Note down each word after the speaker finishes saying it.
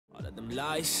Them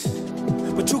lies,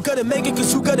 but you gotta make it,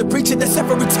 cause you gotta preach it, that's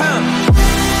every time.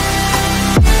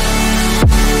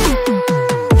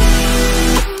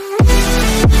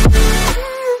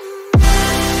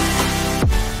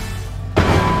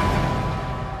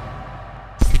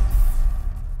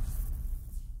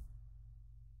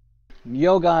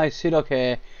 Yo guys, Sidok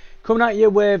here, coming at you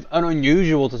with an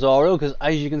unusual tutorial because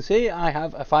as you can see I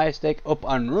have a Firestick up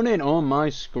and running on my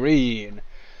screen,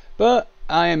 but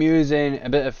I am using a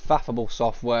bit of faffable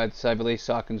software to say the least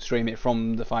so I can stream it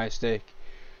from the Firestick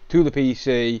to the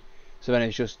PC, so then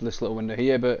it's just this little window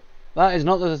here. But that is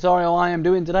not the tutorial I am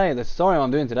doing today. The tutorial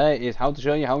I'm doing today is how to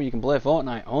show you how you can play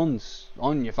Fortnite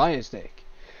on your Firestick.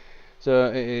 So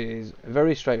it is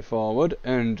very straightforward,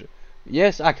 and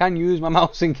yes, I can use my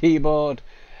mouse and keyboard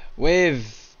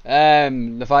with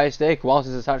the Firestick whilst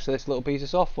it's attached to this little piece of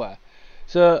software.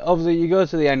 So obviously you go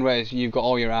to the end where you've got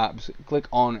all your apps, click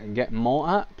on get more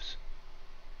apps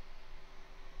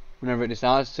whenever it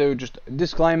decides to. Just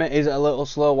disclaimer, is a little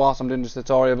slow whilst I'm doing this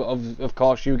tutorial, but of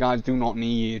course you guys do not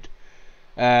need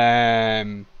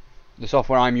the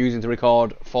software I'm using to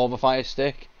record for the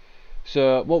Firestick.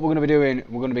 So what we're going to be doing,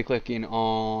 we're going to be clicking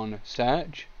on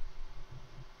search.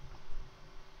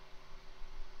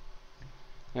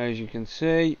 As you can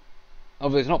see,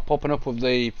 obviously it's not popping up with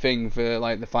the thing for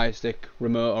like the Firestick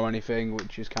remote or anything,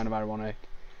 which is kind of ironic.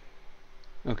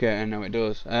 Okay, and now it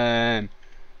does.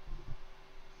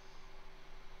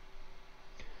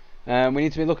 We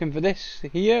need to be looking for this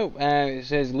here. It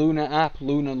says Luna app,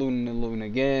 Luna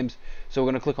games. So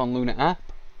we're going to click on Luna app.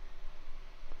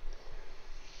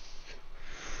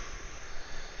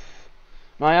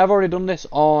 Now I have already done this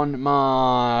on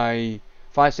my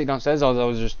Firestick downstairs. I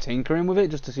was just tinkering with it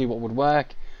just to see what would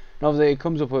work. And obviously it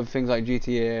comes up with things like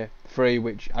GTA 3,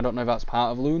 which I don't know if that's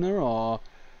part of Luna or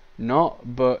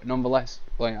not, but nonetheless,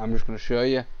 like, I'm just going to show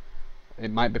you.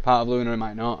 It might be part of Luna, it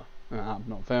might not. App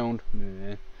not found.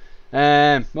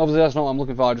 Obviously that's not what I'm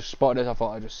looking for. I just spotted it, I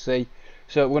thought I'd just see.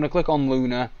 So we're going to click on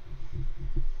Luna.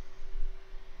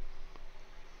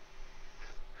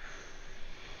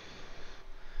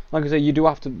 Like I say, you do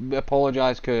have to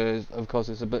apologise because, of course,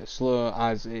 it's a bit slow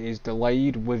as it is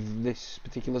delayed with this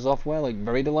particular software, like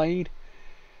very delayed.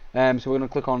 So we're going to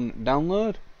click on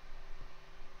download.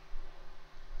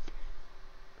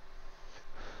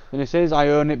 And it says I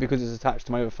own it because it's attached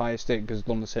to my other Firestick because it's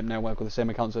on the same network with the same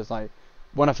account. So it's like,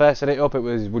 when I first set it up, it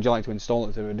was, would you like to install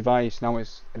it to a device? Now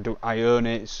it's, I own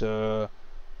it, so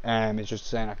it's just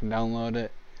saying I can download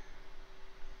it.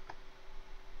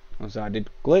 And so I did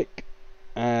click.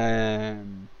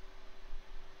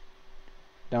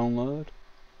 Download.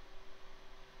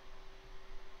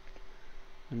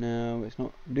 No, it's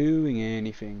not doing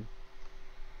anything.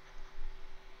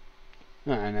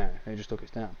 No, it just took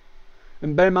its time.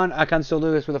 And bear in mind, I can still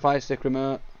do this with a Firestick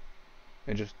remote.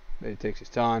 It takes its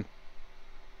time.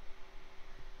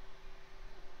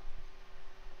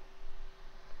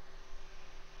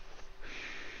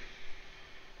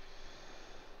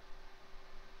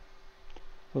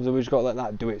 So we've just got to let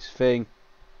that do its thing.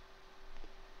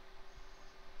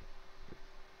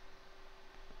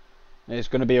 It's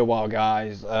going to be a while,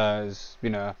 guys, as you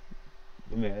know,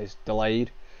 it's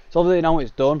delayed. So obviously now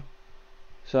it's done.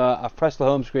 So I've pressed the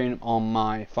home screen on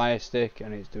my Firestick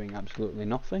and it's doing absolutely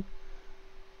nothing.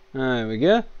 There we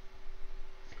go.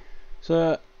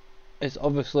 So it's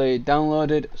obviously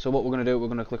downloaded. So what we're going to do, we're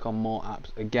going to click on more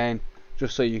apps again,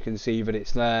 just so you can see that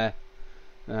it's there.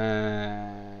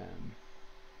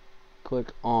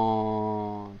 Click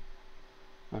on,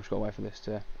 I've just got to wait for this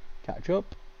to catch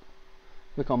up.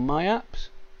 Click on my apps,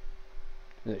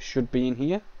 it should be in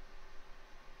here.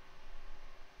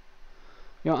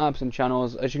 Your apps and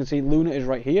channels, as you can see, Luna is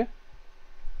right here.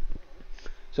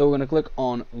 So we're going to click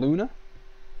on Luna.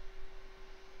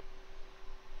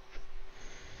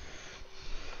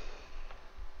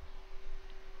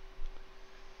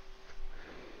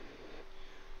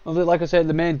 Like I said,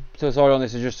 the main tutorial on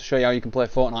this is just to show you how you can play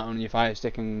Fortnite on your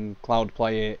Firestick and cloud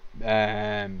play it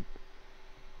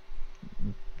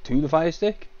to the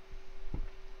Firestick.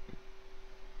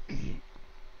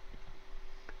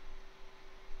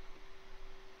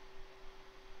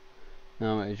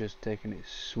 Now it's just taking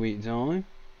its sweet time.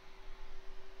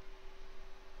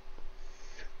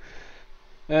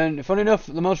 And funny enough,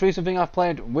 the most recent thing I've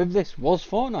played with this was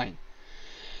Fortnite.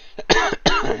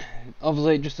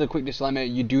 Obviously, just a quick disclaimer,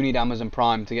 you do need Amazon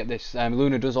Prime to get this.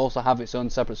 Luna does also have its own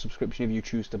separate subscription if you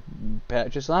choose to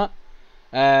purchase that.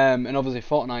 And obviously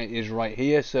Fortnite is right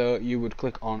here, so you would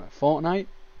click on Fortnite.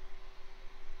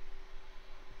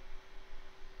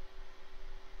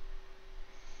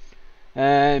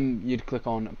 You'd click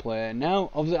on play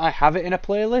now. Obviously, I have it in a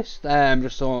playlist,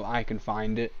 just so I can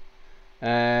find it.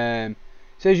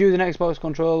 Says use an Xbox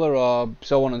controller or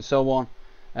so on and so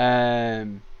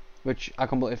on, which I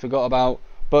completely forgot about.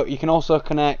 But you can also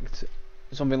connect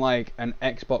something like an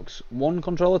Xbox One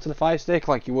controller to the Fire Stick,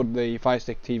 like you would the Fire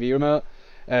Stick TV remote.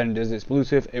 And as it's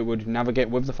Bluetooth, it would navigate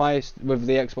with the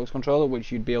Xbox controller,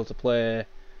 which you'd be able to play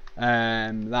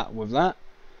that with that.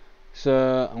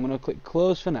 So I'm going to click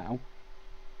close for now.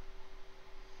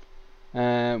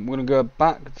 We're going to go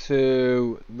back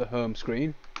to the home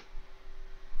screen,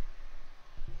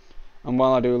 and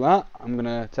while I do that, I'm going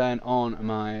to turn on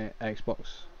my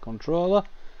Xbox controller.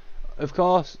 Of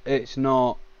course, it's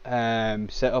not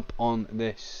set up on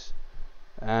this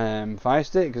Fire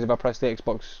Stick, because if I press the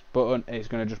Xbox button, it's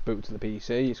going to just boot to the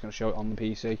PC. It's going to show it on the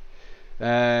PC.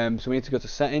 So we need to go to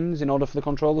settings in order for the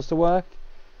controllers to work.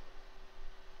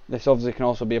 This obviously can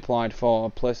also be applied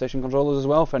for PlayStation controllers as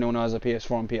well, for anyone who has a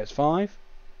PS4 and PS5.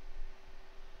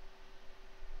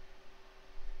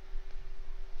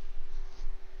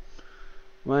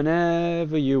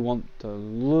 Whenever you want to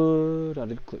load, I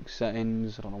did click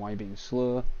settings, I don't know why you're being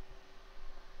slow.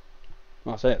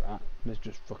 Well, I say that, it's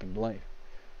just fucking delayed.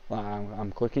 Like,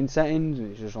 I'm clicking settings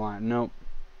and it's just like, nope.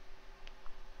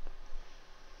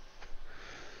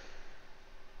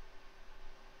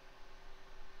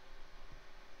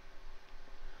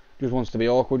 Just wants to be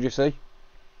awkward, you see.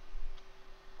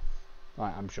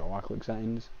 Right, I'm sure I click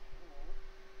settings.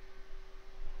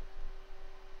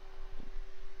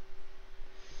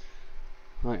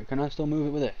 Right, can I still move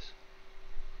it with this?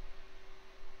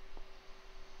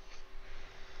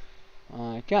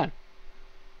 I can.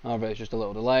 However, it's just a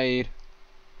little delayed.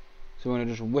 So we're going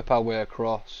to just whip our way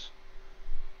across.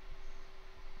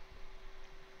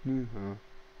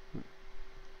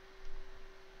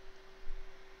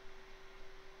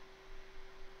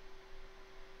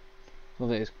 So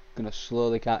it's going to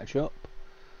slowly catch up.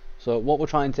 So what we're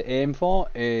trying to aim for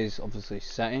is obviously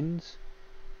settings.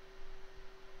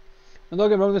 And don't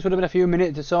get me wrong, this would have been a few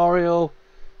minute tutorial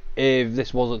if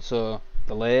this wasn't so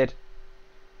delayed.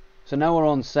 So now we're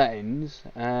on settings.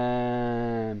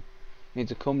 Need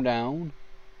to come down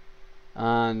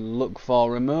and look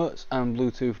for remotes and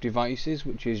Bluetooth devices,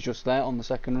 which is just there on the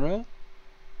second row.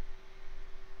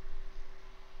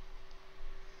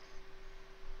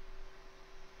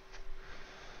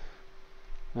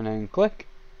 And then click.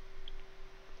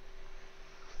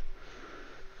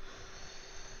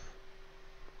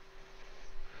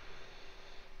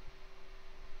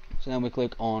 So then we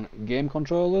click on game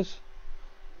controllers,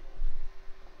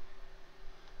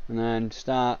 and then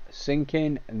start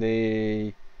syncing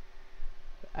the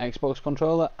Xbox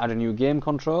controller. Add a new game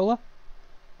controller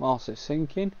whilst it's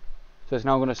syncing. So it's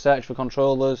now going to search for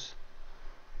controllers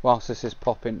whilst this is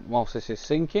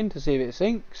syncing to see if it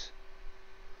syncs.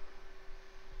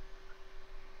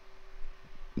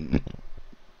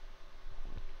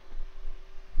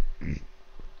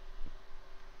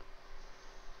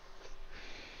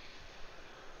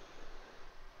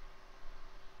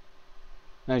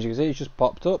 As you can see, it's just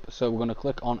popped up, so we're going to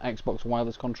click on Xbox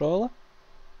wireless controller.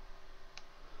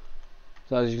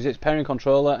 So as you can see, it's pairing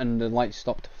controller and the light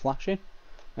stopped flashing.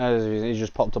 As you can see, it's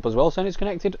just popped up as well saying it's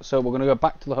connected. So we're going to go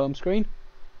back to the home screen.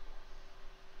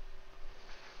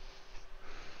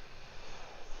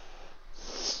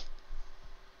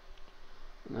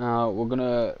 Now we're going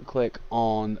to click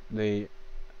on the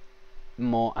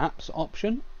more apps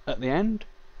option at the end.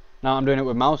 Now I'm doing it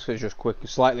with mouse, so it's just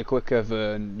slightly quicker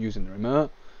than using the remote.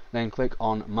 Then click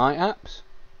on my apps.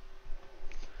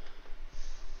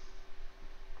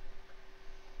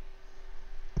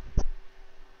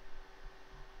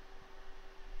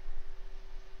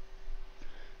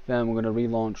 Then we're going to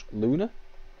relaunch Luna.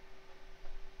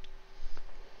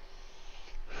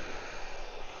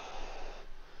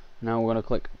 Now we're going to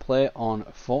click play on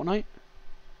Fortnite.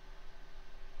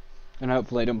 And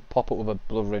hopefully it don't pop up with a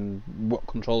blurring what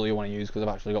controller you want to use, because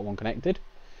I've actually got one connected.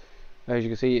 As you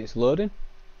can see, it's loading.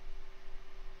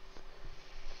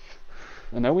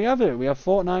 And there we have it. We have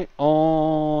Fortnite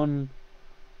on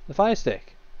the Fire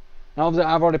Stick. Now obviously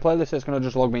I've already played this, so it's going to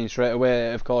just log me in straight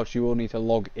away. Of course you will need to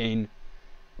log in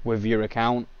with your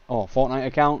account, or Fortnite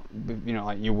account, you know,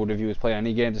 like you would if you was playing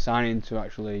any game, to sign in to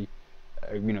actually,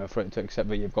 you know, for it to accept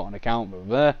that you've got an account. But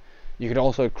there, you could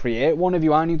also create one if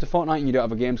you are new to Fortnite and you don't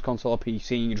have a games console or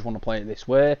PC and you just want to play it this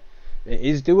way. It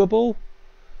is doable.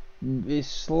 It's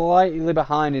slightly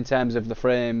behind in terms of the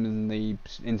frame and the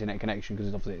internet connection,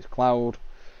 because obviously it's cloud.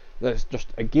 That's just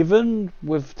a given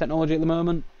with technology at the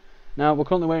moment. Now we're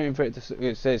currently waiting for it to,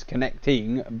 it says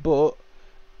connecting, but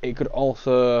it could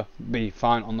also be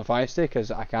fine on the Firestick,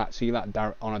 as I can't see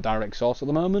that on a direct source at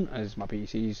the moment, as my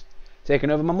PC's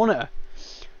taking over my monitor.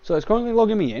 So it's currently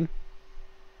logging me in,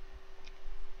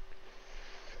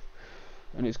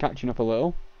 and it's catching up a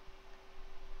little.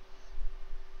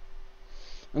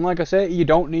 And like I say, you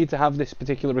don't need to have this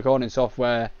particular recording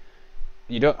software.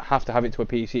 You don't have to have it to a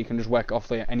PC. You can just work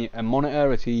off a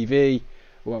monitor, a TV,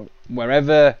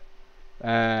 wherever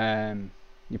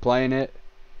you're playing it.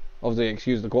 Obviously,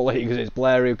 excuse the quality because it's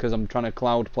blurry, because I'm trying to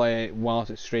cloud play it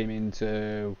whilst it's streaming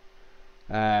to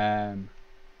another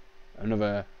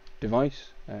device.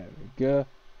 There we go.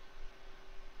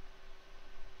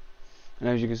 And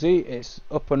as you can see, it's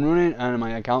up and running and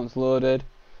my account's loaded.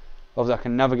 Obviously, I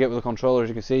can navigate with the controller. As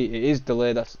you can see, it is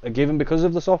delayed. That's a given because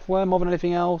of the software more than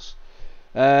anything else.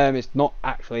 It's not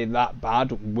actually that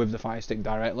bad with the Firestick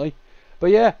directly.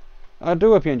 But yeah, I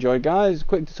do hope you enjoyed, guys.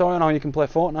 Quick tutorial on how you can play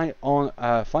Fortnite on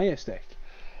a Firestick.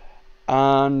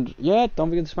 And yeah, don't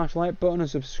forget to smash the like button and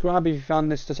subscribe if you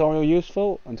found this tutorial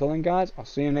useful. Until then, guys, I'll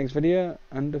see you in the next video.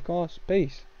 And of course,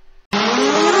 peace.